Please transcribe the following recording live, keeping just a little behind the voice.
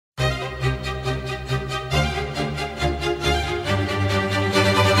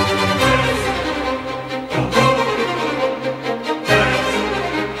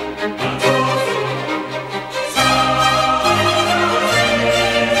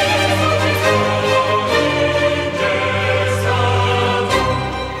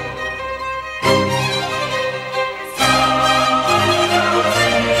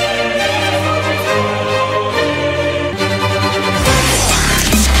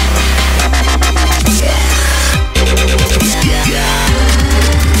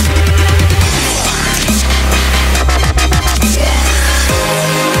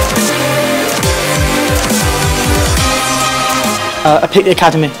I picked the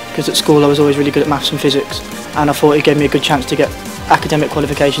academy because at school I was always really good at maths and physics, and I thought it gave me a good chance to get academic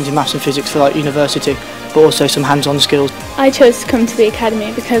qualifications in maths and physics for like university, but also some hands-on skills. I chose to come to the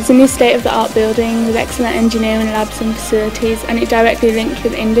academy because it's a new state-of-the-art building with excellent engineering labs and facilities, and it's directly linked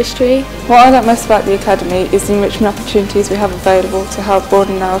with industry. What I like most about the academy is the enrichment opportunities we have available to help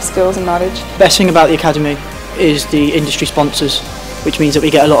broaden our skills and knowledge. The best thing about the academy is the industry sponsors, which means that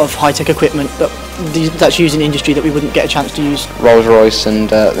we get a lot of high-tech equipment that's used in industry that we wouldn't get a chance to use. Rolls-Royce and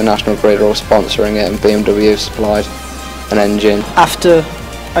the National Grid are all sponsoring it, and BMW supplied an engine. After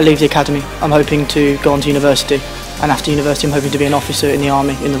I leave the academy, I'm hoping to go on to university, and after university I'm hoping to be an officer in the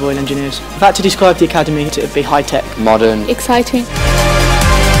army, in the Royal Engineers. If I had to describe the academy, it would be high-tech. Modern. Exciting.